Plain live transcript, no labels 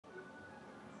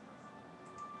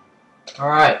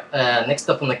Alright, next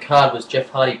up on the card was Jeff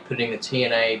Hardy putting the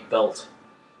TNA belt.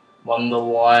 Won the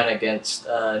line against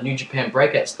New Japan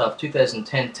Breakout Stuff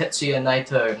 2010, Tetsuya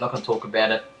Naito. Not going to talk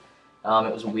about it.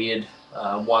 It was weird.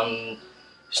 1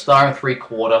 star and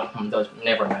 3/4.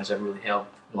 Never knows really how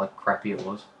crappy it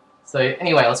was. So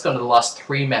anyway, let's go into the last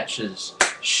 3 matches.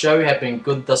 Show have been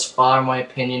good thus far, in my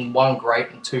opinion. 1 great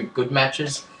and 2 good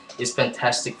matches is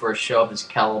fantastic for a show of this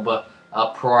caliber.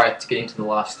 Prior to getting to the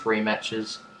last 3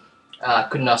 matches,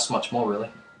 couldn't ask much more really.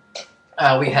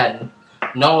 We had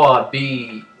Noah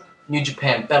B. New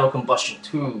Japan Battle Combustion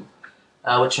 2,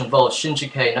 which involved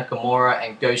Shinsuke Nakamura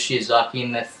and Go Shiozaki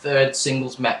in their 3rd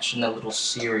singles match in their little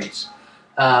series.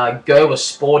 Go was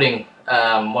sporting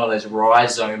one of those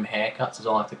rhizome haircuts, as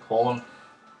I like to call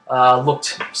them.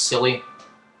 Looked silly.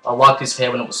 I liked his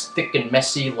hair when it was thick and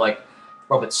messy, like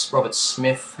Robert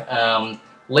Smith.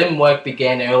 Limb work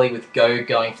began early with Go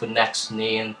going for Nak's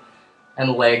knee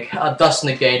and leg, thus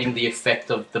negating the effect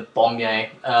of the bombe.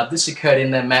 This occurred in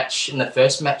their match, in the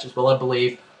first match as well, I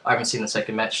believe. I haven't seen the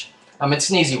second match. It's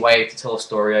an easy way to tell a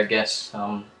story, I guess.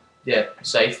 Yeah,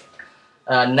 safe.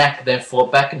 Nak then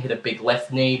fought back and hit a big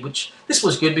left knee, which this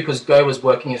was good because Go was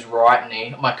working his right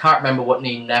knee. I can't remember what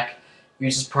knee Nak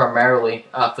uses primarily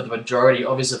for the majority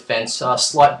of his offense.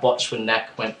 Slight botch when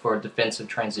Nak went for a defensive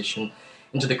transition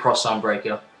into the cross arm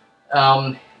breaker.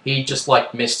 He just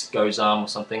missed Go's arm or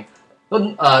something.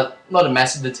 Not a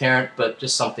massive deterrent, but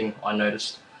just something I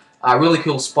noticed. Really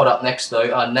cool spot up next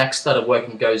though. Nak started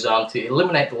working Go's arm to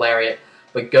eliminate the lariat,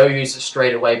 but Go used it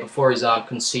straight away before his arm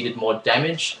conceded more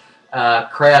damage.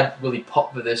 Crowd really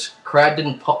popped for this. Crowd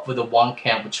didn't pop for the 1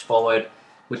 count which followed,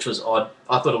 which was odd.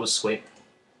 I thought it was sweet.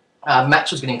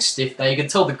 Match was getting stiff. Now you could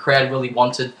tell the crowd really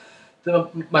wanted the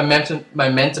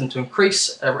momentum to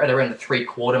increase at around the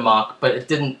 3/4 mark, but it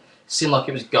didn't seem like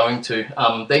it was going to.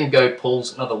 Then Go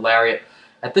pulls another lariat.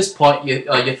 At this point,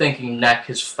 you're thinking Nak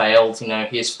has failed.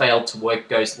 He has failed to work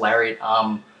Go's lariat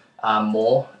arm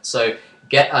more. So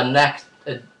Nak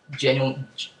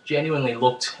genuinely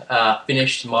looked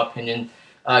finished, in my opinion.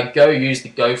 Go used the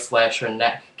Go Flasher and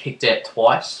Nak kicked out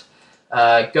twice.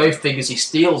 Go figures he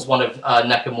steals one of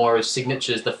Nakamura's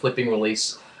signatures, the flipping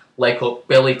release leg hook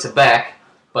belly to back,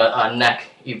 but Nak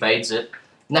evades it.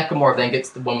 Nakamura then gets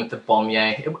the win with the bombe.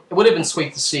 It would have been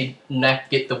sweet to see Nak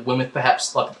get the win with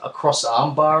perhaps a cross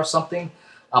arm bar or something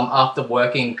after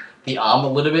working the arm a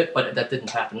little bit, but that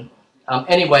didn't happen.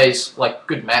 Anyways,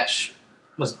 good match.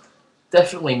 Was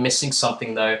definitely missing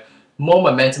something though. More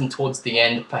momentum towards the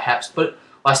end perhaps, but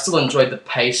I still enjoyed the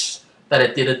pace that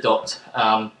it did adopt.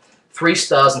 3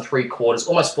 stars and 3/4,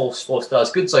 almost 4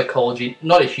 stars. Good psychology.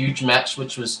 Not a huge match,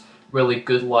 which was really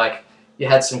good. You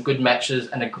had some good matches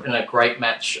and a great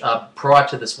match prior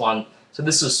to this one. So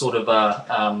this is sort of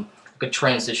a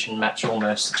transition match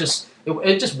almost.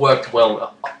 It just worked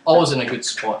well. I was in a good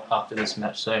spot after this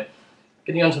match. So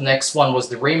getting on to the next one was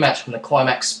the rematch from the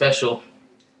Climax Special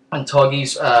and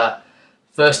Toggy's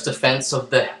first defense of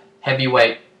the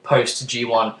heavyweight post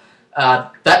G1.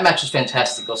 That match was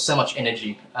fantastic. There was so much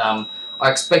energy. I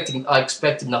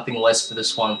expected nothing less for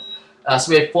this one.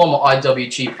 So we had former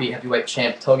IWGP heavyweight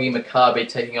champ Togi Makabe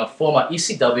taking on former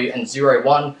ECW and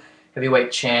 0-1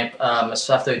 heavyweight champ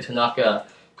Masato Tanaka.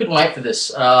 Couldn't wait for this.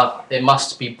 There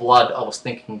must be blood, I was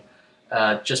thinking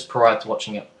just prior to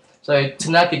watching it. So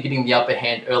Tanaka getting the upper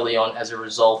hand early on as a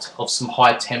result of some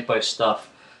high tempo stuff.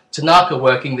 Tanaka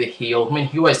working the heel.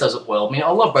 He always does it well. I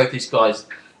love both these guys.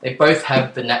 They both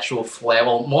have the natural flair.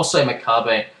 Well, more so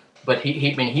Makabe, but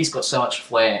he's got so much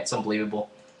flair. It's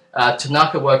unbelievable.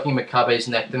 Tanaka working Makabe's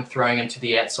neck, then throwing him to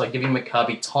the outside, giving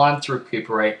Makabe time to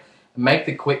recuperate and make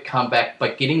the quick comeback by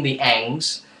getting the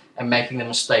angs and making the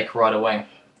mistake right away.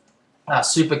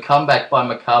 Super comeback by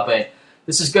Makabe.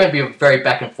 This is going to be a very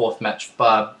back and forth match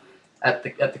at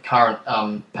the current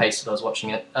pace that I was watching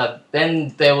it.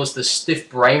 Then there was the stiff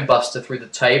brainbuster through the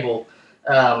table.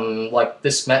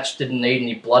 This match didn't need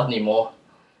any blood anymore.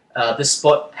 This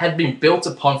spot had been built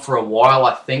upon for a while,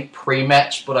 I think,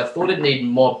 pre-match, but I thought it needed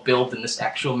more build in this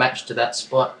actual match to that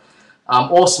spot.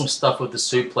 Awesome stuff with the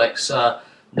suplex,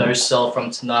 no sell from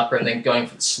Tanaka, and then going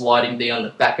for the sliding knee on the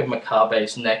back of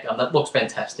Makabe's neck. That looks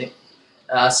fantastic.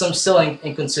 Some selling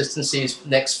inconsistencies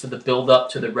next for the build-up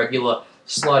to the regular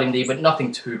sliding knee, but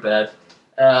nothing too bad.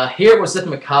 Here it was that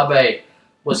Makabe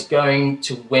was going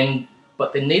to win,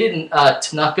 but they needed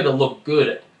Tanaka to look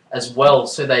good as well,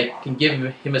 so they can give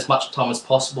him as much time as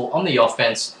possible on the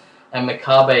offense, and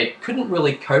Makabe couldn't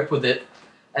really cope with it,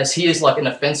 as he is an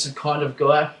offensive kind of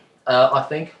guy, I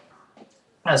think,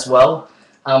 as well.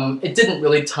 It didn't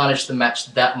really tarnish the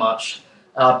match that much.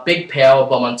 Big power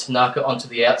bomb on Tanaka onto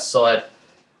the outside,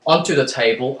 onto the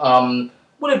table.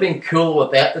 Would have been cool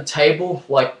without the table.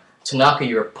 Like, Tanaka,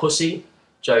 you're a pussy.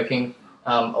 Joking.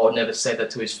 I would never say that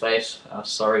to his face.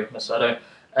 Sorry, Masato.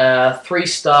 3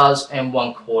 stars and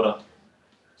 1/4.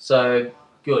 So,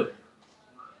 good.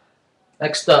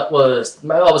 Next up was it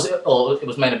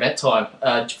was main event time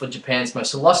for Japan's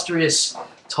most illustrious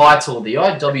title, the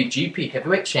IWGP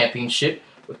Heavyweight Championship,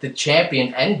 with the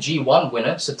champion and G1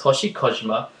 winner Satoshi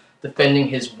Kojima defending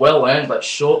his well-earned but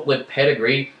short-lived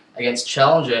pedigree against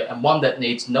challenger and one that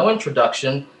needs no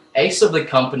introduction, ace of the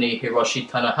company Hiroshi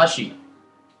Tanahashi.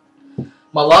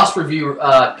 My last review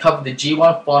covered the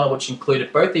G1 final, which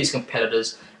included both these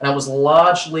competitors, and it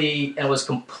was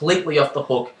completely off the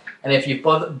hook. And if you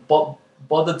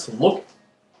bothered to look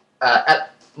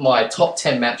at my top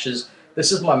 10 matches,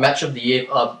 this is my match of the year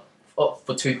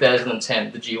for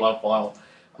 2010, the G1 final.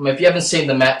 I mean, if you haven't seen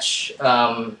the match,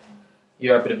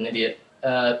 you're a bit of an idiot.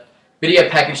 Video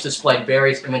package displayed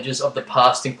various images of the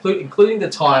past, including the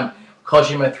time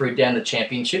Kojima threw down the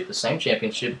championship, the same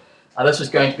championship. This was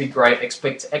going to be great.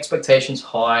 Expectations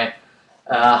high.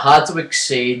 Hard to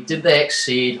exceed. Did they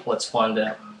exceed? Let's find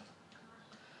out.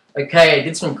 Okay,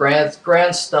 did some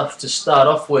ground stuff to start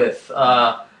off with.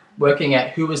 Working out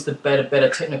who was the better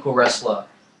technical wrestler.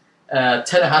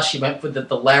 Tanahashi went for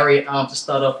the lariat arm to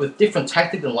start off with. Different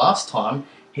tactic than last time.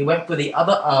 He went for the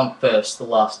other arm first the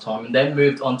last time and then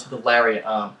moved on to the lariat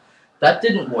arm. That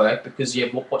didn't work because you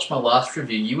watched my last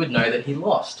review. You would know that he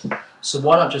lost. So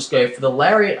why not just go for the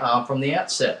lariat arm from the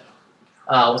outset?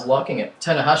 I was liking it.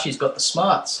 Tanahashi's got the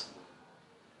smarts.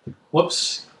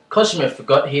 Whoops. Kojima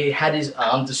forgot he had his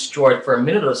arm destroyed for a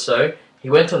minute or so. He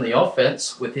went on the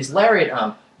offense with his lariat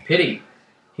arm. Pity.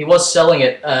 He was selling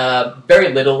it very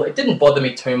little. It didn't bother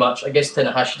me too much. I guess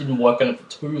Tanahashi didn't work on it for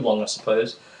too long, I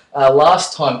suppose.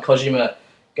 Last time Kojima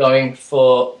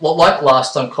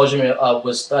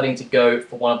was starting to go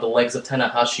for one of the legs of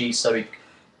Tanahashi, so he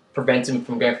prevent him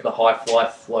from going for the high fly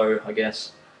flow, I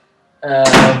guess.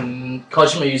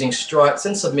 Kojima using strikes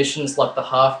and submissions like the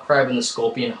half crab and the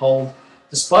scorpion hold.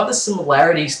 Despite the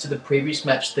similarities to the previous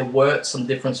match, there were some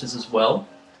differences as well.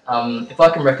 If I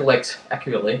can recollect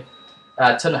accurately,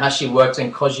 Tanahashi worked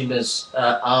on Kojima's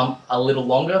arm a little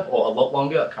longer, or a lot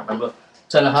longer, I can't remember.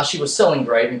 Tanahashi was selling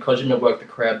great and Kojima worked the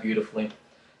crowd beautifully.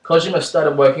 Kojima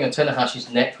started working on Tanahashi's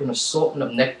neck through an assortment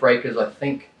of neck breakers, I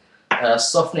think,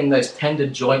 softening those tender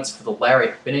joints for the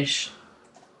lariat finish.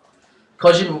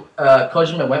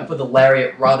 Kojima went for the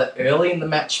lariat rather early in the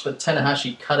match, but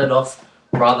Tanahashi cut it off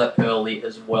rather early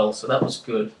as well, so that was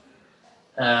good.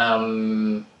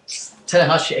 Tanahashi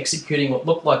executing what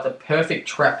looked like the perfect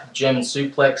trap German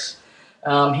suplex.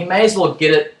 He may as well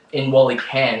get it in while he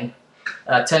can.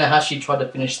 Tanahashi tried to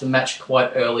finish the match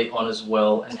quite early on as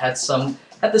well, and had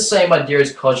the same idea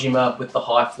as Kojima with the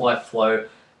high fly flow,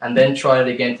 and then tried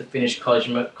it again to finish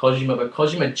Kojima, but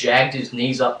Kojima jagged his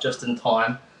knees up just in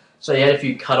time, so he had a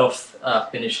few cut-off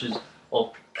finishes,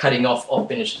 or cutting off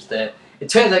finishes there. It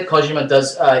turns out Kojima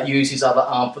does use his other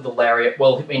arm for the lariat.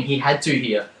 Well, I mean, he had to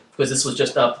here, because this was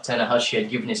just after Tanahashi had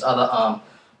given his other arm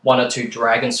 1 or 2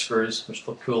 dragon screws, which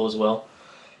looked cool as well.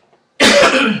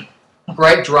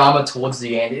 Great drama towards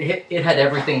the end. It had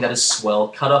everything that is swell.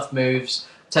 Cut-off moves,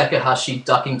 Takahashi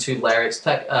ducking 2 lariats,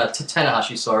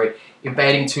 Tanahashi, sorry,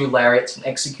 evading 2 lariats and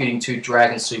executing 2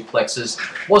 dragon suplexes.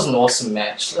 It was an awesome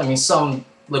match. I mean, some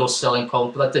little selling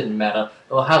problems, but that didn't matter.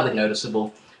 They were hardly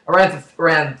noticeable. Around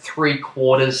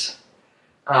 3/4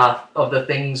 of the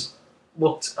things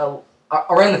looked...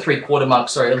 around the 3/4 mark,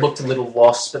 sorry, it looked a little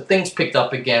lost, but things picked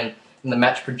up again and the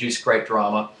match produced great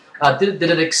drama. Did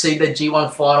it exceed the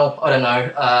G1 final? I don't know.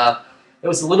 It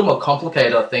was a little more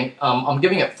complicated, I think. I'm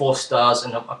giving it 4 stars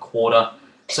and 1/4.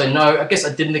 So no, I guess I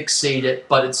didn't exceed it,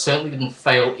 but it certainly didn't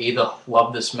fail either.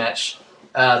 Love this match.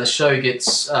 The show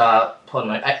gets, 8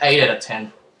 out of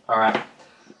 10. Alright.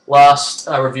 Last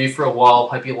review for a while.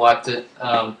 Hope you liked it.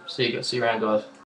 See you around, guys.